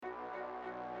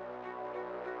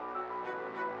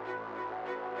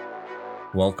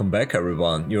Welcome back,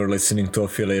 everyone. You're listening to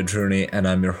Affiliate Journey, and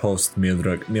I'm your host,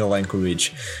 Miodrag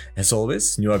Milankovic. As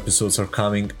always, new episodes are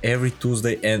coming every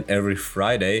Tuesday and every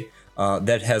Friday.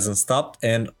 That hasn't stopped,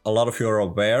 and a lot of you are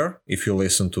aware if you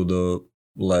listen to the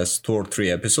last 2 or 3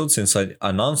 episodes since I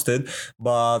announced it,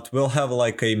 but we'll have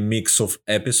like a mix of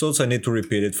episodes. I need to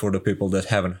repeat it for the people that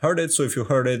haven't heard it. So if you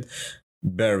heard it,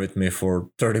 bear with me for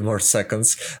 30 more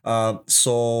seconds.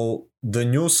 So the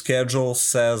new schedule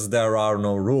says there are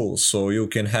no rules. So you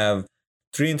can have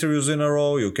 3 interviews in a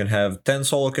row, you can have 10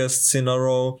 solo casts in a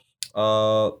row,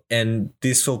 and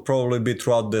this will probably be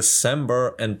throughout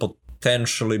December and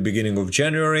potentially beginning of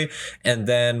January, and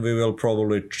then we will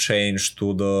probably change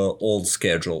to the old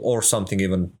schedule or something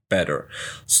even better.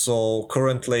 So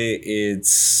currently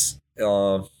it's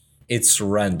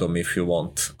random if you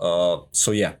want.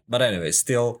 So yeah, but anyway,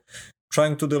 still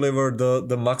trying to deliver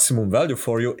the maximum value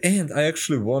for you. And I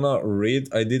actually wanna read.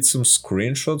 I did some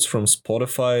screenshots from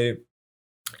Spotify,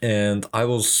 and I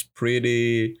was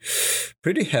pretty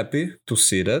happy to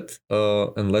see that.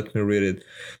 And let me read it.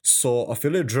 So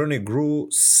Affiliate Journey grew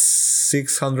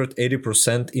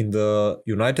 680% in the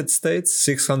United States,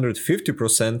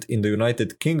 650% in the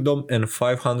United Kingdom, and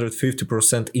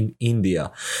 550% in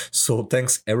India. So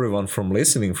thanks everyone from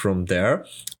listening from there.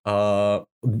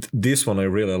 This one I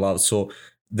really love. So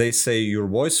they say your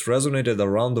voice resonated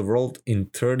around the world in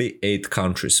 38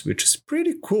 countries, which is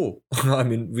pretty cool. I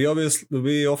mean, we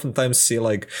oftentimes see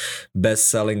like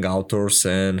best-selling authors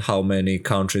and how many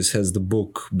countries has the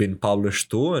book been published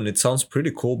to, and it sounds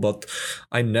pretty cool, but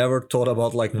I never thought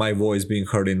about like my voice being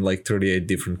heard in like 38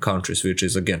 different countries, which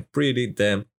is again pretty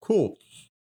damn cool.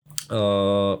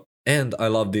 And I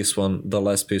love this one, the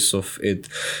last piece of it.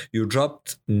 You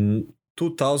dropped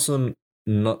 2000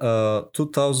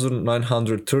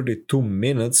 2,932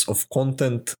 minutes of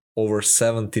content over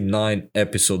 79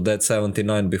 episodes. That's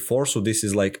 79 before, so this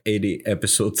is like 80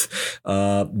 episodes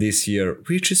this year,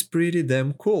 which is pretty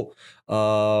damn cool.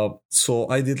 So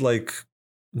I did like,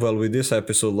 well, with this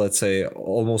episode, let's say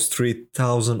almost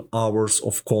 3,000 hours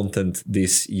of content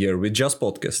this year with just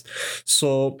podcast.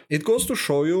 So it goes to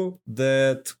show you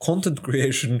that content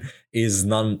creation is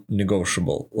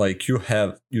non-negotiable. Like you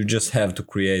just have to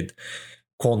create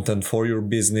content for your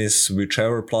business,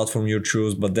 whichever platform you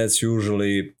choose, but that's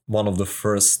usually one of the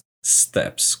first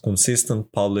steps.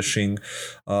 Consistent publishing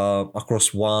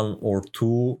across one or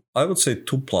two, I would say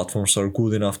two platforms are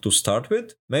good enough to start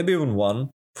with, maybe even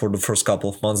one for the first couple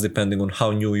of months, depending on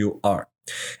how new you are.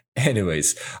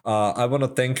 Anyways, I want to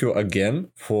thank you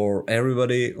again for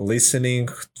everybody listening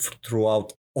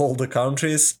throughout all the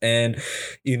countries, and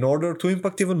in order to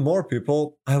impact even more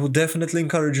people, I would definitely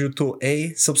encourage you to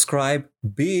A, subscribe,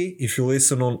 B, if you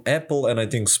listen on Apple, and I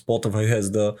think Spotify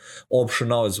has the option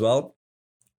now as well,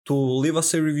 to leave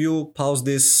us a review. Pause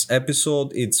this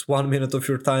episode, it's 1 minute of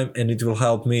your time and it will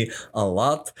help me a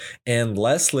lot. And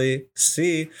lastly,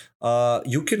 C,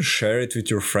 you can share it with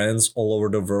your friends all over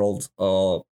the world.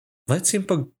 Let's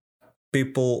impact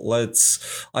people.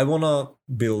 I want to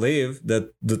believe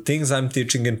that the things I'm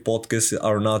teaching in podcasts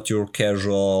are not your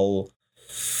casual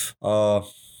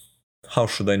how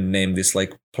should I name this,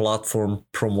 like platform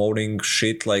promoting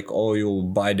shit, like, oh, you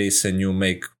buy this and you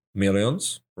make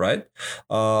millions, right?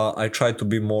 I try to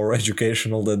be more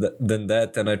educational than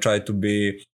that, and I try to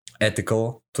be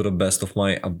ethical to the best of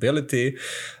my ability.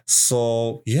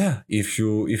 So yeah, if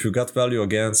you got value,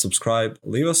 again, subscribe,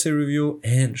 leave us a review,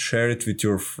 and share it with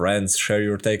your friends, share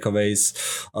your takeaways,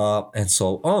 and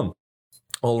so on.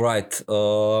 All right,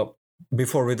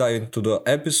 before we dive into the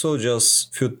episode,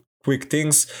 just few quick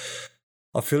things.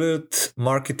 Affiliate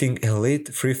Marketing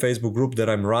Elite free Facebook group that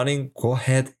I'm running. Go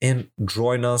ahead and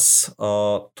join us.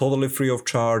 Totally free of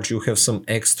charge. You have some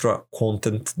extra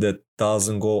content that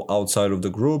doesn't go outside of the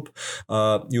group.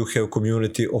 You have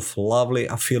community of lovely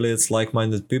affiliates,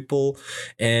 like-minded people,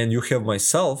 and you have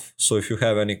myself. So if you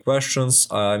have any questions,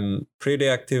 I'm pretty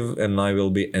active and I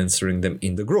will be answering them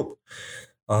in the group.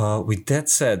 With that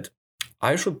said,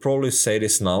 I should probably say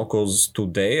this now because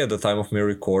today, at the time of me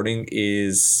recording,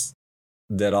 is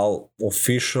that I'll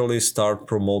officially start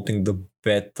promoting the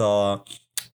beta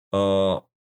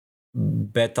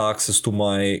access to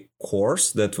my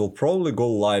course that will probably go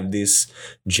live this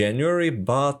January,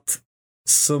 but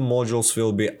some modules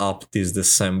will be up this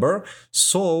December,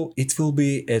 so it will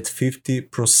be at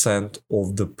 50%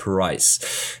 of the price.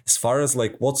 As far as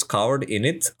like what's covered in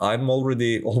it, I'm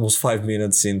already almost 5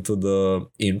 minutes into the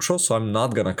intro, so I'm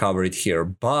not gonna cover it here.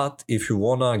 But if you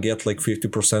wanna get like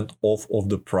 50% off of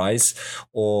the price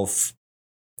of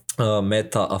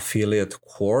Meta affiliate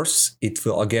course, it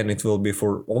will be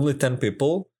for only 10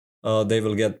 people. they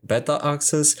will get beta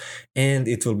access, and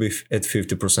it will be at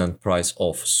 50% price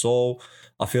off. So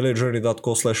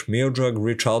affiliatejourney.co/meojug,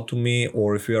 reach out to me,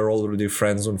 or if we are already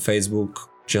friends on Facebook,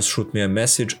 just shoot me a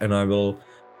message and I will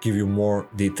give you more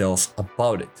details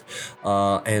about it.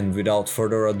 And without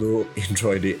further ado,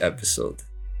 enjoy the episode.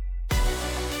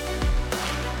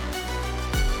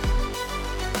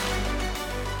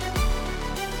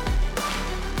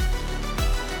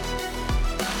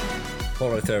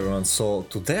 Alright everyone, so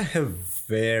today I have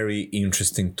very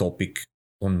interesting topic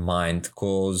on mind,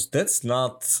 because that's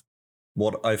not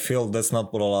what I feel, that's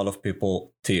not what a lot of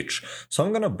people teach. So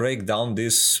I'm gonna break down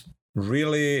this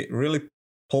really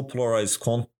popularized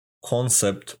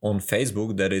concept on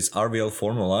Facebook, that is RVL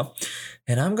formula,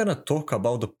 and I'm gonna talk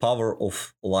about the power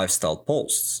of lifestyle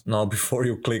posts. Now before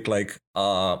you click like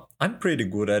I'm pretty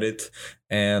good at it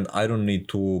and I don't need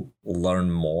to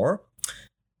learn more,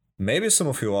 maybe some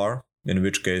of you are, in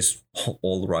which case,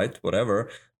 all right, whatever.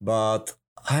 But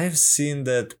I've seen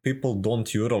that people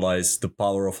don't utilize the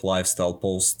power of lifestyle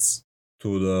posts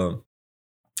to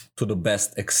the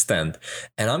best extent.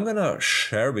 And I'm gonna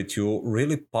share with you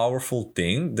really powerful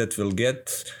thing that will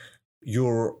get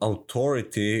your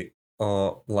authority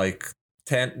like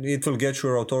 10, it will get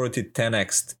your authority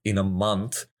 10x in a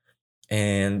month,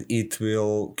 and it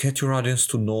will get your audience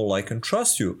to know, like, and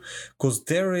trust you. Because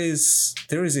there is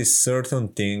a certain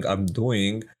thing I'm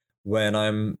doing when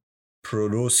I'm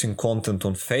producing content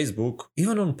on Facebook,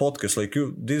 even on podcasts. Like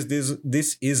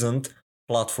this isn't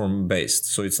platform based,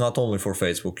 so it's not only for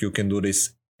Facebook. You can do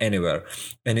this anywhere,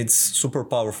 and it's super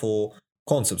powerful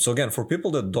concept. So again, for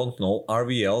people that don't know,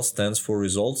 RVL stands for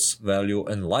results, value,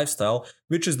 and lifestyle,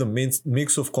 which is the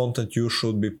mix of content you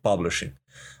should be publishing.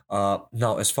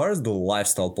 Now, as far as the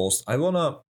lifestyle post, I want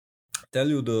to tell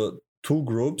you the two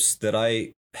groups that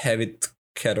I have it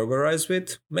categorized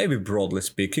with, maybe broadly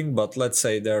speaking, but let's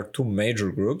say there are two major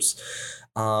groups.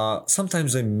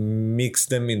 Sometimes I mix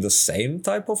them in the same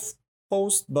type of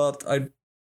post, but I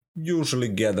usually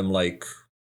get them like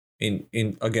in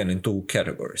two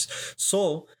categories.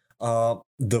 So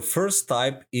the first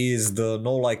type is the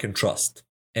know, like, and trust.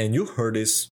 And you heard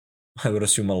this, I would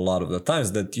assume, a lot of the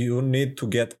times, that you need to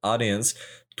get audience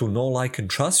to know, like, and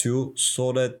trust you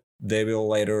so that they will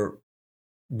later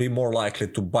be more likely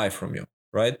to buy from you,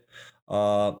 right?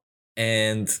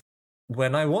 And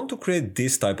when I want to create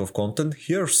this type of content,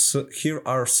 here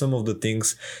are some of the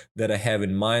things that I have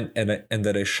in mind and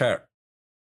that I share.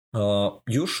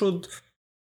 You should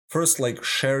first, like,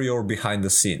 share your behind the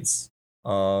scenes.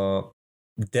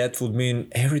 That would mean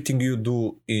everything you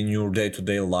do in your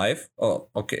day-to-day life. Oh,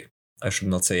 okay, I should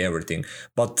not say everything,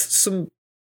 but some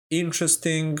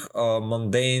interesting,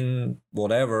 mundane,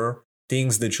 whatever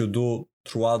things that you do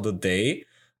throughout the day.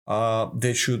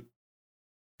 That you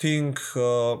think,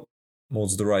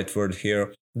 what's the right word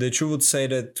here? That you would say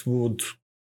that would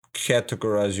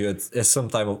categorize you as some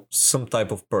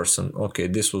type of person. Okay,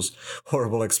 this was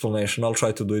horrible explanation. I'll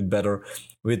try to do it better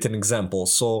with an example.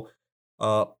 So,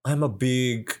 I'm a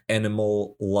big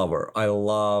animal lover. I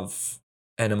love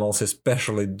animals,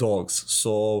 especially dogs.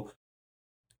 So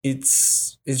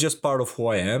it's just part of who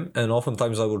I am, and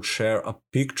oftentimes I would share a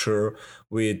picture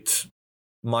with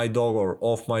my dog or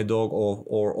of my dog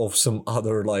or of some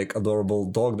other like adorable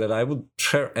dog that I would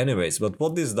share anyways. But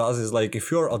what this does is, like, if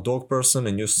you're a dog person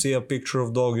and you see a picture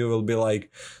of dog, you will be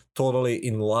like totally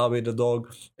in love with the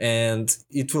dog, and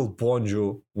it will bond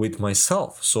you with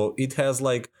myself. So it has,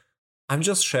 like, I'm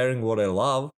just sharing what I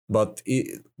love, but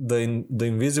the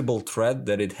invisible thread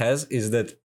that it has is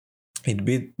that it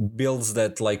builds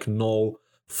that, like, no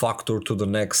factor to the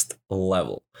next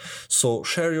level. So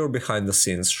share your behind the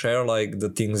scenes, share like the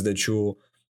things that you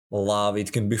love.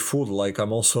 It can be food, like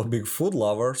I'm also a big food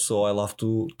lover, so I love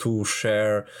to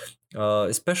share,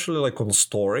 especially like on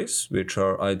stories, which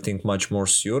are, I think, much more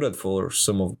suited for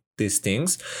some of these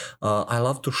things. I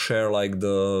love to share like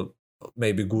the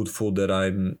maybe good food that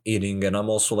I'm eating, and I'm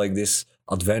also like this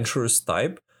adventurous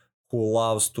type who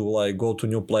loves to like go to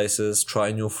new places,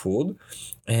 try new food,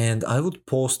 and I would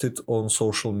post it on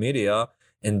social media,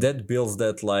 and that builds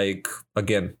that, like,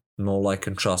 again, know, like,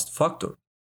 and trust factor.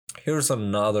 Here's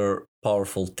another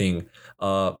powerful thing.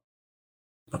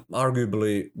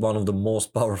 Arguably one of the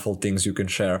most powerful things you can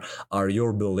share are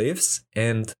your beliefs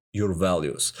and your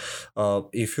values.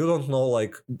 If you don't know,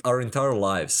 like, our entire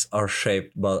lives are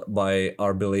shaped by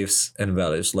our beliefs and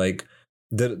values. Like,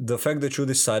 the fact that you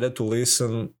decided to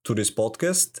listen to this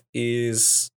podcast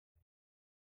is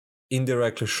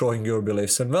indirectly showing your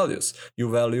beliefs and values. You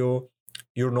value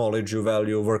your knowledge, you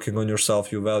value working on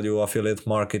yourself, you value affiliate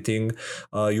marketing,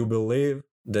 you believe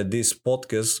that this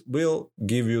podcast will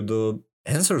give you the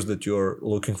answers that you're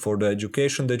looking for, the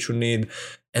education that you need,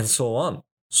 and so on.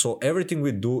 So everything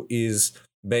we do is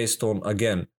based on,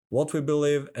 again, what we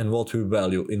believe and what we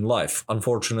value in life.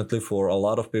 Unfortunately, for a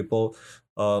lot of people,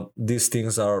 these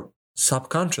things are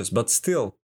subconscious, but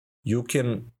still, you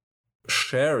can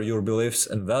share your beliefs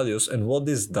and values. And what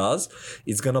this does,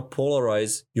 it's gonna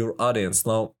polarize your audience.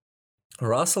 Now,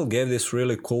 Russell gave this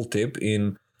really cool tip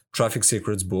in Traffic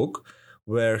Secrets book,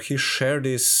 where he shared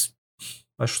this,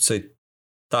 I should say,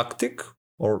 tactic,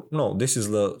 or no, this is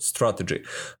the strategy.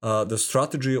 The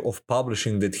strategy of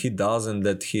publishing that he does and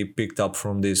that he picked up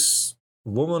from this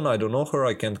woman. I don't know her,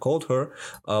 I can't quote her,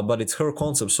 but it's her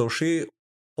concept. So she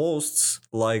posts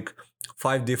like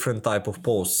 5 different type of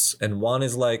posts, and one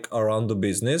is like around the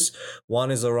business, one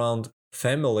is around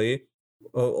family.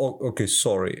 Okay,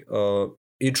 sorry.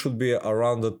 It should be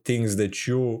around the things that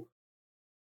you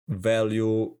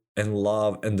value and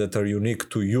love and that are unique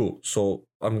to you. So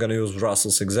I'm gonna use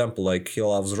Russell's example. Like, he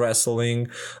loves wrestling,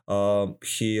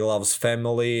 he loves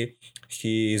family,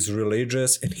 he is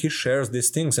religious, and he shares these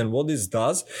things. And what this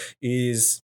does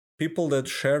is, people that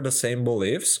share the same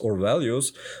beliefs or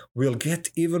values will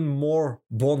get even more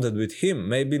bonded with him.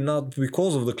 Maybe not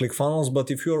because of the ClickFunnels,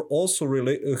 but if you're also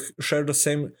share the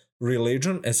same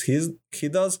religion as he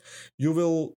does, you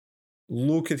will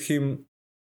look at him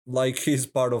like he's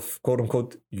part of, quote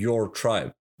unquote, your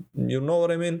tribe. You know what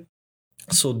I mean?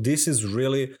 So this is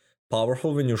really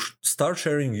powerful. When you start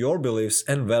sharing your beliefs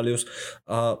and values,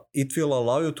 it will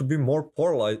allow you to be more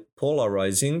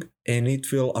polarizing, and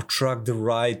it will attract the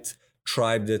right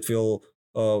tribe that will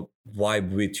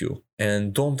vibe with you.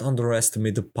 And don't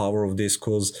underestimate the power of this,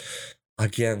 because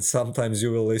again, sometimes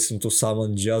you will listen to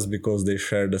someone just because they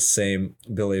share the same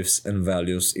beliefs and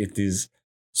values. It is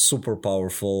super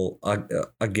powerful.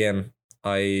 Again,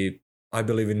 I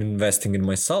believe in investing in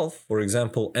myself, for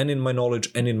example, and in my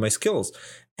knowledge and in my skills.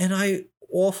 And I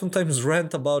oftentimes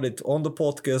rant about it on the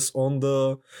podcast, on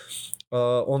the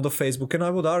Facebook. And I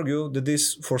would argue that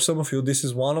this, for some of you, this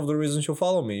is one of the reasons you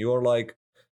follow me. You're like,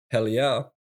 hell yeah,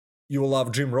 you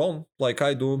love Jim Rohn like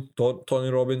I do, Tony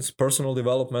Robbins, personal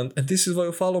development, and this is why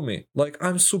you follow me. Like,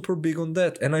 I'm super big on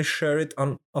that, and I share it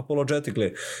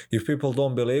unapologetically. If people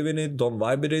don't believe in it, don't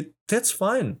vibe with it, that's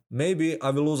fine. Maybe I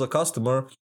will lose a customer,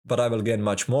 but I will gain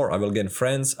much more. I will gain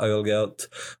friends, I will get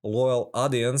a loyal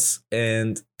audience,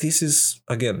 and this is,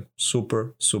 again,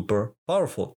 super, super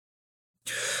powerful.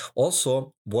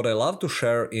 Also, what I love to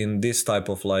share in this type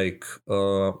of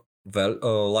lifestyle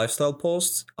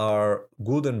posts are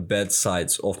good and bad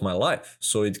sides of my life.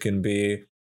 So it can be,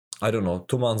 I don't know,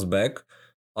 2 months back,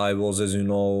 I was, as you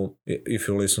know, if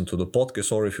you listen to the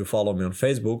podcast or if you follow me on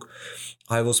Facebook,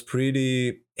 I was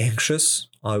pretty anxious.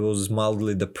 I was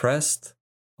mildly depressed.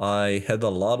 I had a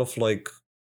lot of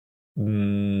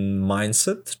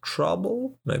mindset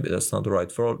trouble. Maybe that's not the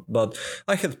right word, but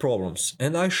I had problems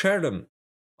and I shared them.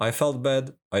 I felt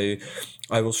bad. I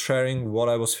was sharing what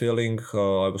I was feeling.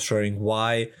 I was sharing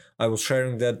why. I was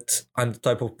sharing that I'm the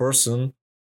type of person,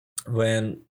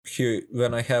 when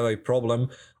I have a problem,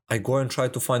 I go and try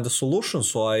to find a solution.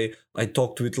 So I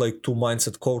talked with like 2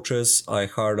 mindset coaches. I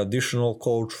hired additional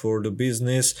coach for the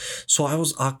business. So I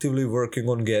was actively working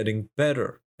on getting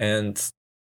better. And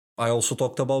I also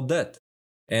talked about that.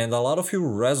 And a lot of you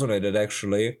resonated,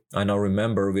 actually. I now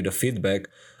remember with the feedback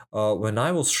when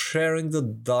I was sharing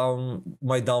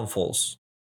my downfalls.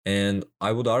 And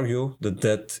I would argue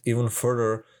that even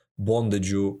further bonded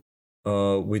you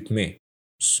with me.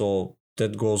 So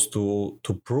that goes to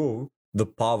prove the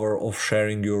power of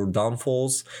sharing your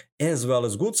downfalls as well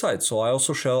as good sides. So I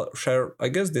also share, I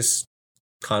guess this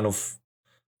kind of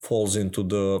falls into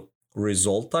the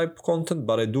result type content,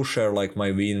 but I do share like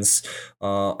my wins.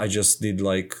 I just did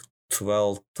like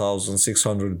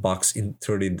 $12,600 in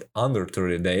under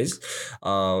 30 days,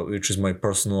 which is my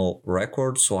personal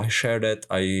record. So I share that.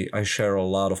 I share a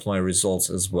lot of my results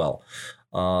as well,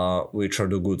 which are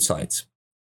the good sides,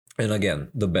 and again,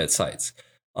 the bad sides.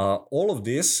 All of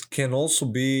this can also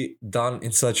be done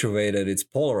in such a way that it's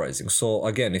polarizing. So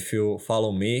again, if you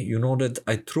follow me, you know that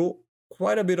I threw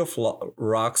quite a bit of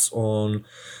rocks on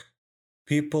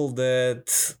people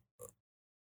that,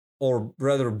 or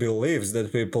rather beliefs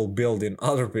that people build in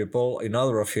other people, in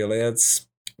other affiliates,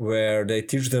 where they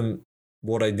teach them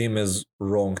what I deem as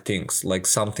wrong things, like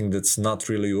something that's not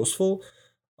really useful,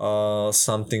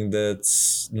 something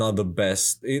that's not the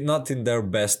best, not in their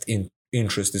best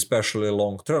interest, especially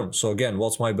long term. So again,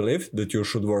 what's my belief? That you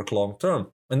should work long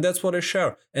term. And that's what I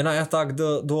share. And I attack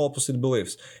the opposite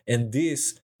beliefs. And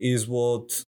this is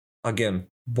what, again,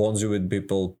 bonds you with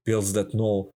people, builds that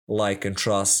know, like, and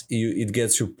trust. It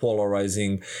gets you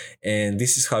polarizing, and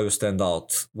this is how you stand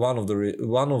out. One of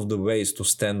the ways to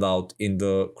stand out in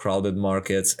the crowded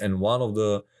markets, and one of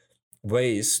the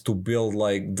ways to build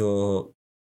like the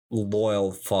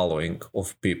loyal following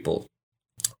of people.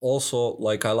 Also,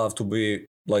 like, I love to be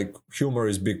like, humor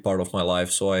is big part of my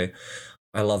life, so I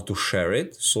love to share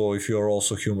it. So if you're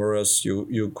also humorous,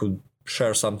 you could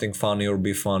share something funny or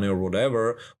be funny or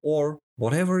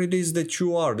whatever it is that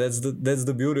you are. That's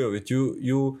the beauty of it.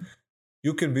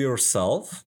 You can be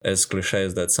yourself, as cliche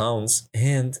as that sounds,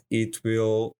 and it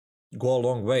will go a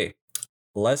long way.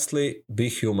 Lastly, be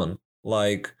human.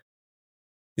 Like,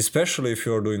 especially if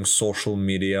you're doing social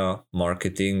media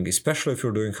marketing, especially if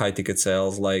you're doing high ticket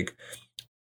sales, like,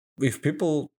 if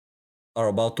people are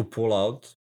about to pull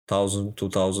out 1,000,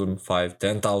 2,000, 5,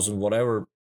 10,000, whatever,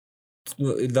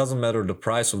 it doesn't matter the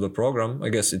price of the program. I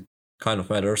guess it kind of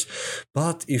matters.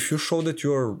 But if you show that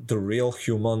you're the real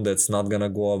human that's not gonna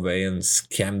go away and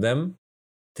scam them,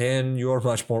 then you're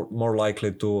much more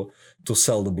likely to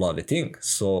sell the bloody thing.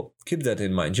 So keep that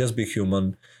in mind. Just be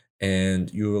human,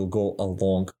 and you will go a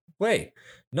long way.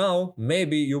 Now,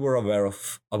 maybe you were aware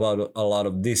of about a lot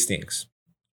of these things,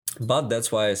 but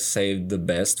that's why I saved the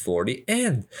best for the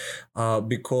end.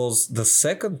 Because the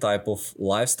second type of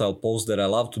lifestyle posts that I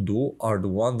love to do are the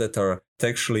one that are that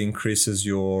actually increases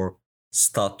your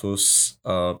status,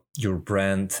 your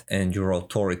brand, and your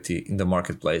authority in the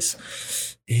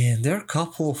marketplace. And there are a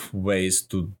couple of ways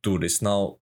to do this.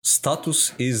 Now,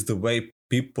 status is the way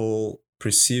people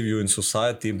perceive you in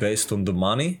society based on the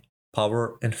money,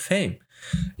 power, and fame.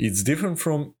 It's different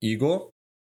from ego,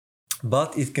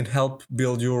 but it can help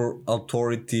build your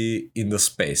authority in the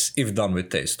space if done with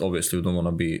taste. Obviously, you don't want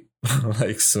to be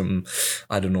like some,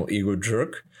 I don't know, ego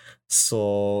jerk.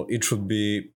 So it should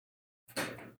be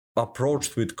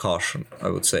approached with caution, I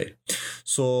would say.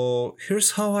 So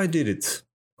here's how I did it,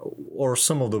 or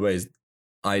some of the ways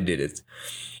I did it.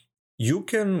 You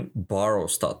can borrow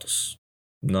status.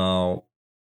 Now,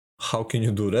 how can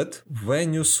you do that?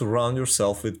 When you surround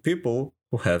yourself with people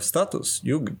who have status.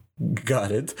 You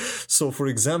got it. So, for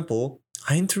example,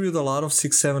 I interviewed a lot of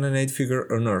 6, 7, and 8 figure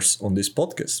earners on this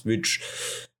podcast, which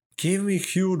gave me a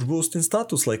huge boost in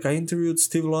status. Like, I interviewed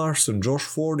Steve Larson, Josh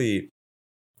Forty,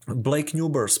 Blake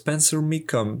Newber, Spencer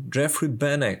Mecham, Jeffrey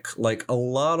Benek, like a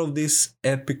lot of these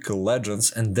epic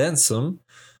legends, and then some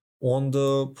on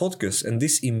the podcast. And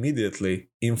this immediately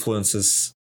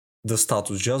influences the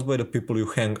status just by the people you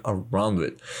hang around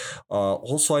with.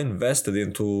 Also, I invested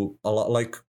into a lot.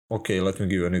 Like, okay, let me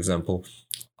give you an example.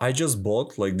 I just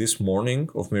bought, like, this morning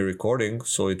of me recording,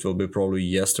 so it will be probably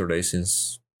yesterday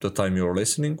since the time you're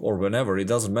listening, or whenever, it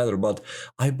doesn't matter. But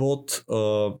I bought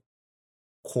a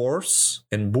course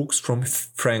and books from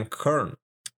Frank Kern,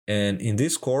 and in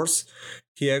this course,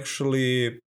 he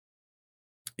actually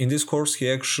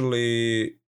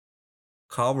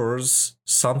covers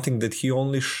something that he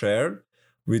only shared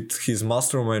with his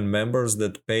mastermind members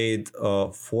that paid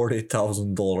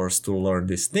 $40,000 to learn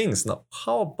these things. Now,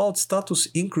 how about status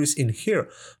increase in here?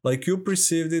 Like, you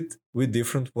perceived it with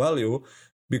different value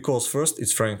because first,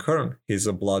 it's Frank Kern. He's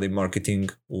a bloody marketing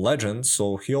legend,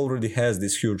 so he already has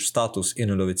this huge status in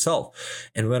and of itself.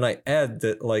 And when I add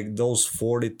that, like, those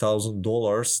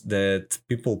 $40,000 that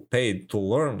people paid to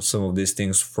learn some of these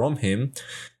things from him,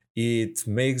 it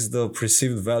makes the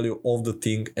perceived value of the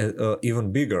thing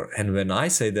even bigger. And when I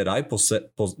say that I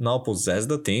now possess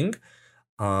the thing,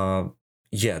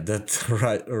 yeah,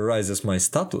 that rises my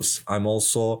status. I'm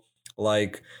also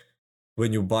like,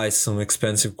 when you buy some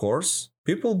expensive course,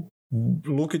 people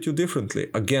look at you differently.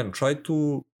 Again, try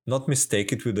to not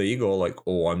mistake it with the ego, like,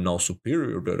 oh, I'm now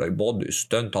superior that I bought this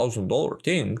 $10,000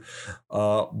 thing.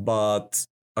 But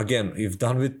again, if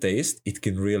done with taste, it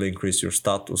can really increase your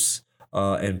status.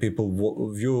 And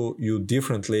people view you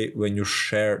differently when you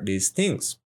share these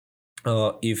things.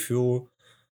 If you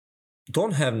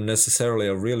don't have necessarily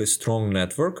a really strong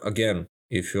network, again,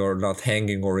 if you're not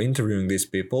hanging or interviewing these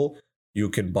people, you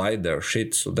can buy their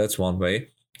shit. So that's one way.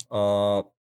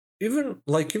 Even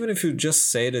if you just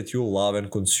say that you love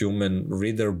and consume and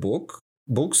read their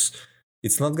books,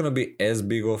 it's not gonna be as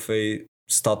big of a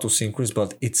status increase,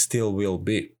 but it still will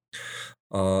be.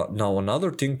 Now,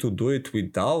 another thing to do it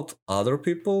without other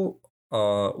people,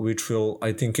 which will,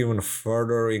 I think, even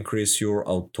further increase your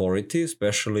authority,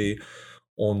 especially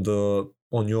on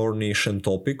your niche and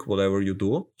topic, whatever you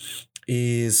do,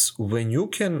 is when you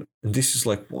can. This is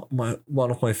like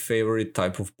one of my favorite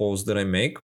type of posts that I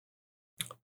make.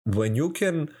 When you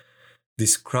can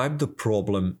describe the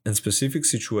problem and specific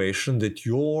situation that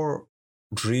your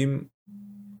dream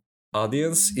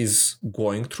audience is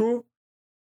going through,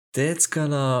 that's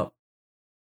gonna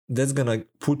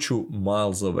put you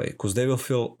miles away, because they will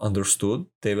feel understood.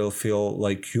 They will feel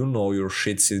like you know your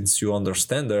shit, since you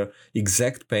understand their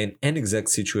exact pain and exact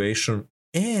situation.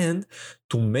 And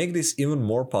to make this even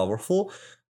more powerful,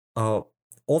 uh,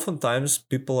 oftentimes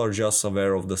people are just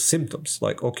aware of the symptoms,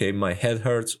 like, okay, my head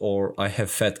hurts or I have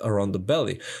fat around the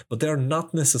belly, but they are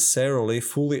not necessarily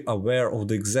fully aware of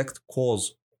the exact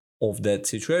cause of that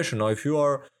situation. Now, if you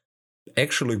are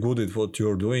actually good at what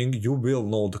you're doing, you will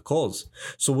know the cause.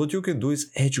 So what you can do is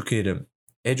educate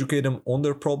them on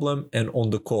their problem and on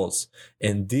the cause,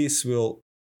 and this will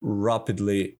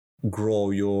rapidly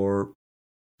grow your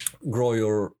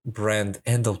brand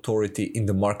and authority in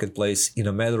the marketplace in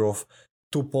a matter of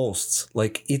 2 posts.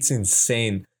 Like, it's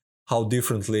insane how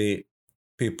differently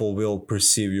people will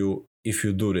perceive you if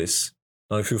you do this.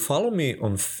 Now, if you follow me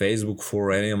on Facebook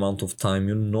for any amount of time,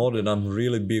 you know that I'm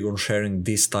really big on sharing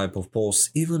this type of posts,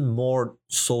 even more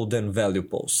so than value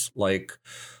posts. Like,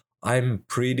 I'm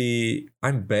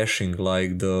bashing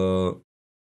like the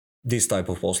this type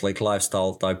of posts, like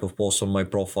lifestyle type of posts on my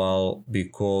profile,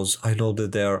 because I know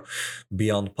that they're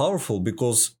beyond powerful.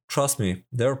 Because trust me,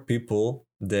 there are people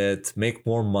that make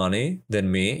more money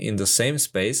than me in the same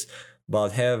space,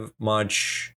 but have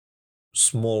much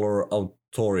smaller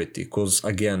authority, because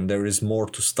again, there is more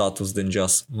to status than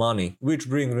just money. Which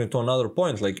brings me to another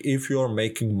point, like, if you're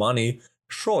making money,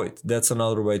 show it. That's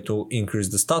another way to increase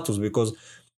the status, because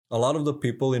a lot of the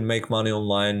people in make money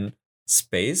online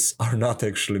space are not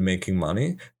actually making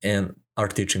money and are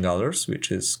teaching others, which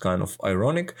is kind of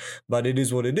ironic, but it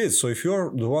is what it is. So if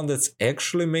you're the one that's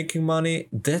actually making money,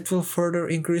 that will further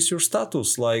increase your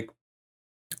status. Like,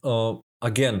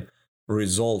 again,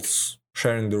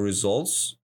 sharing the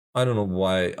results. I don't know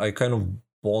why I kind of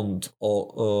bond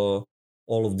all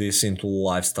of this into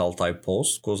lifestyle type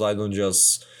posts, because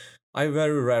I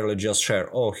very rarely just share,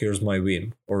 oh, here's my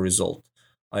win or result.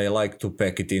 I like to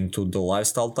pack it into the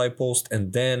lifestyle type post,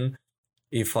 and then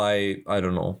if I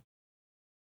don't know,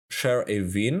 share a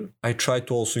win, I try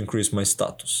to also increase my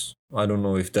status. I don't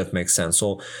know if that makes sense.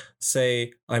 So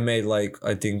say I made, like,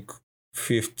 I think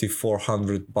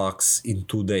 $5,400 in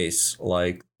 2 days,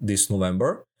 like this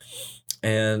November,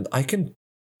 and I can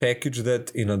package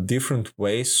that in a different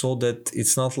way, so that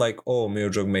it's not like, oh,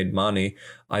 Miojog made money.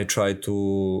 I try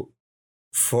to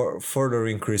further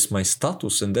increase my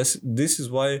status, and this is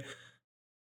why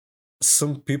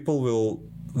some people will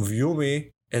view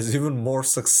me as even more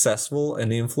successful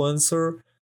an influencer,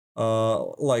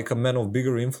 like a man of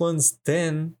bigger influence,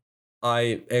 than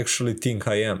I actually think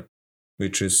I am,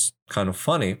 which is kind of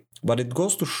funny. But it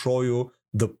goes to show you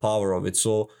the power of it.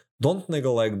 So don't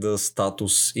neglect the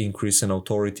status increase and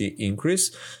authority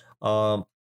increase. Um,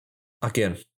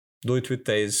 Again, do it with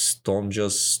taste. Don't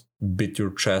just beat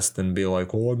your chest and be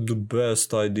like, oh, I'm the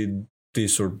best, I did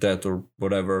this or that or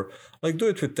whatever. Like, do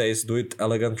it with taste, do it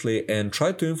elegantly, and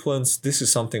try to influence. This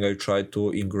is something I try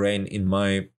to ingrain in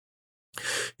my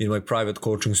private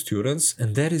coaching students,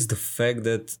 and that is the fact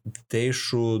that they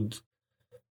should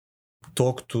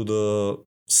talk to the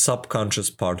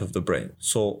subconscious part of the brain.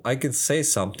 So I can say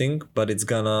something, but it's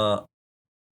gonna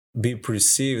be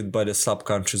perceived by the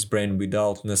subconscious brain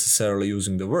without necessarily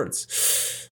using the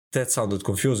words. That sounded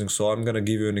confusing, so I'm gonna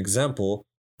give you an example.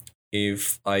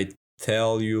 If I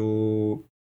tell you,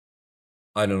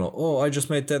 I don't know, oh, I just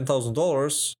made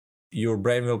 $10,000, your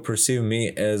brain will perceive me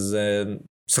as a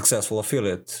successful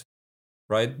affiliate,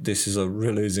 right? This is a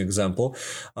really easy example.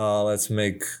 Let's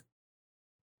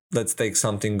take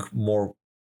something more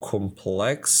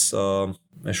complex.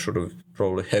 I should have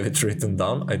probably have it written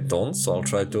down. I don't, so I'll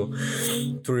try to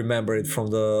remember it from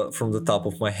the top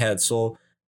of my head. So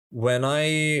when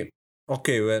I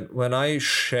when I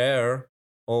share,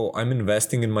 oh, I'm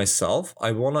investing in myself,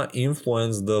 I wanna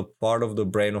influence the part of the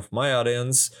brain of my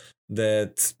audience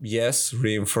that, yes,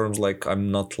 reaffirms, like,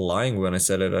 I'm not lying when I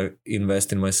said that I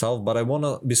invest in myself, but I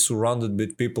wanna be surrounded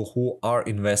with people who are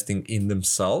investing in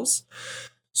themselves,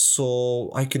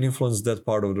 so I can influence that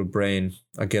part of the brain.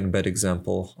 Again, bad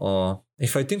example.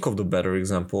 If I think of the better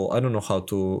example, I don't know how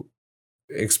to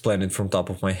explain it from top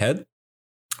of my head,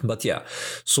 but yeah.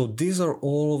 So these are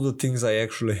all of the things I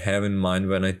actually have in mind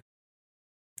when I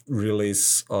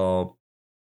release a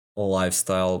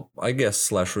lifestyle, I guess,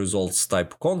 slash results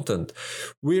type content,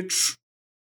 which,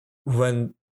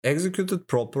 when executed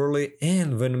properly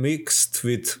and when mixed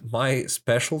with my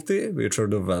specialty, which are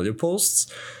the value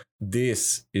posts,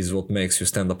 this is what makes you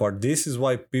stand apart. This is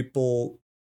why people,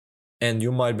 and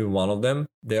you might be one of them,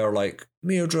 they are like,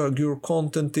 Miojag, your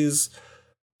content is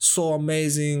so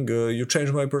amazing, you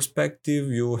changed my perspective,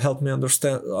 you helped me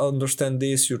understand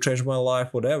this, you changed my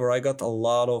life, whatever. I got a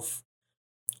lot of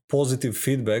positive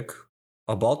feedback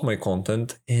about my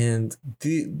content, and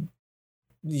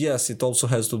yes, it also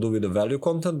has to do with the value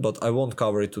content, but I won't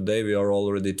cover it today. We are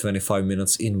already 25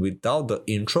 minutes in without the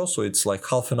intro, so it's like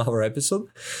half an hour episode.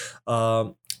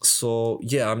 So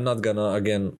yeah, I'm not gonna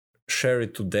again share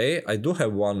it today. I do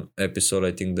have one episode,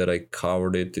 I think, that I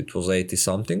covered it. It was 80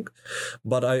 something,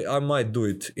 but I might do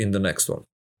it in the next one.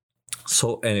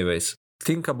 So anyways,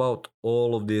 think about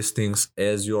all of these things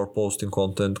as you're posting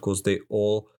content, because they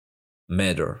all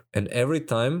matter. And every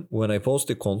time when I post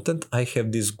the content, I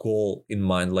have this goal in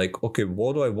mind, like, okay,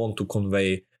 what do I want to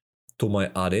convey to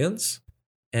my audience?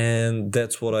 And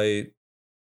that's what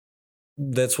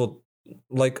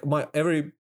like my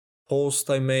every post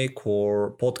I make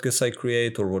or podcast I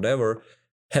create or whatever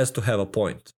has to have a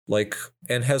point, like,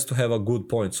 and has to have a good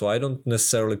point. So I don't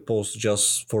necessarily post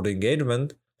just for the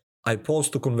engagement. I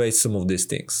post to convey some of these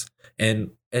things.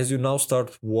 And as you now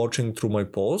start watching through my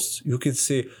posts, you can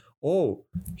see, oh,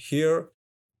 here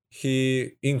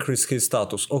he increased his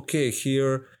status. Okay,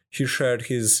 here he shared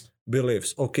his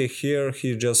beliefs. Okay, here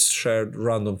he just shared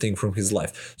random thing from his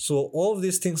life. So all of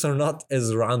these things are not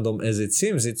as random as it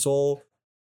seems. It's all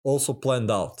also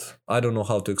planned out. I don't know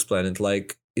how to explain it.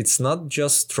 Like, it's not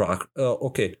just track.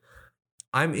 Okay,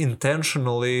 I'm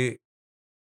intentionally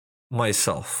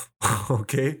myself.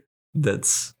 Okay,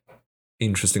 that's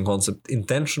interesting concept.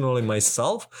 Intentionally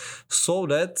myself, so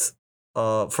that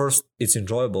first it's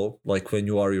enjoyable, like when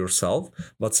you are yourself,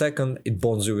 but second, it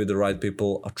bonds you with the right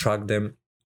people, attract them,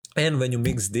 and when you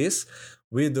mix this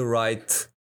with the right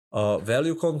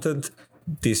value content,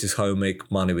 this is how you make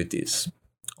money with this.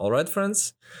 All right,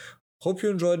 friends, hope you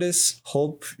enjoyed this.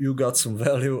 Hope you got some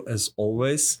value. As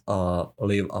always,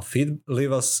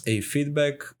 leave us a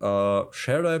feedback.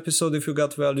 Share the episode if you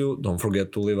got value. Don't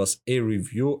forget to leave us a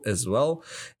review as well.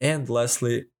 And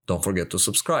lastly, don't forget to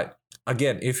subscribe.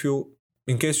 Again,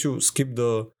 in case you skip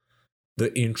the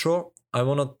intro, I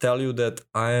want to tell you that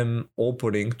I am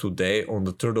opening today on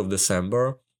the 3rd of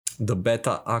December the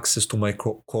beta access to my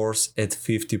course at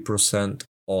 50%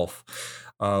 off,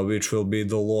 which will be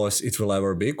the lowest it will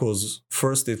ever be, because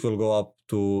first it will go up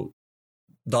to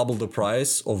double the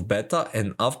price of beta,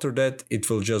 and after that it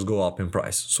will just go up in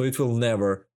price. So it will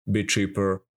never be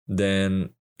cheaper than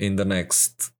in the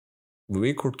next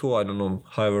week or two. I don't know,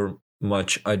 however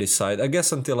much I decide, I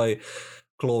guess, until I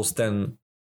close 10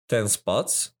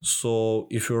 spots. So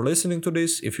if you're listening to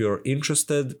this, if you're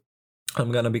interested,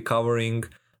 I'm gonna be covering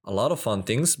a lot of fun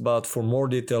things, but for more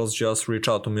details, just reach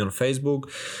out to me on Facebook.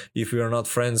 If we are not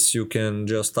friends, you can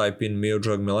just type in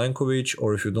Miodrag Milenkovic,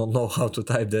 or if you don't know how to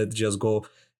type that, just go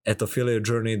at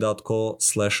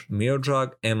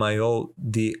affiliatejourney.co/Miodrag,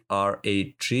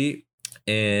 MIODRAG,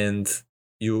 and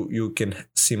you can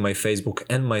see my Facebook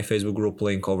and my Facebook group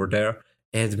link over there.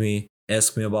 Add me,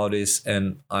 ask me about this,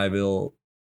 and I will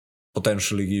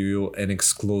potentially give you an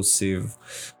exclusive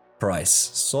price.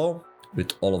 So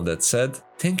with all of that said,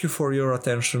 thank you for your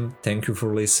attention, thank you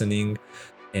for listening,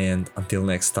 and until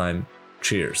next time,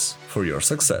 cheers for your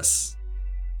success.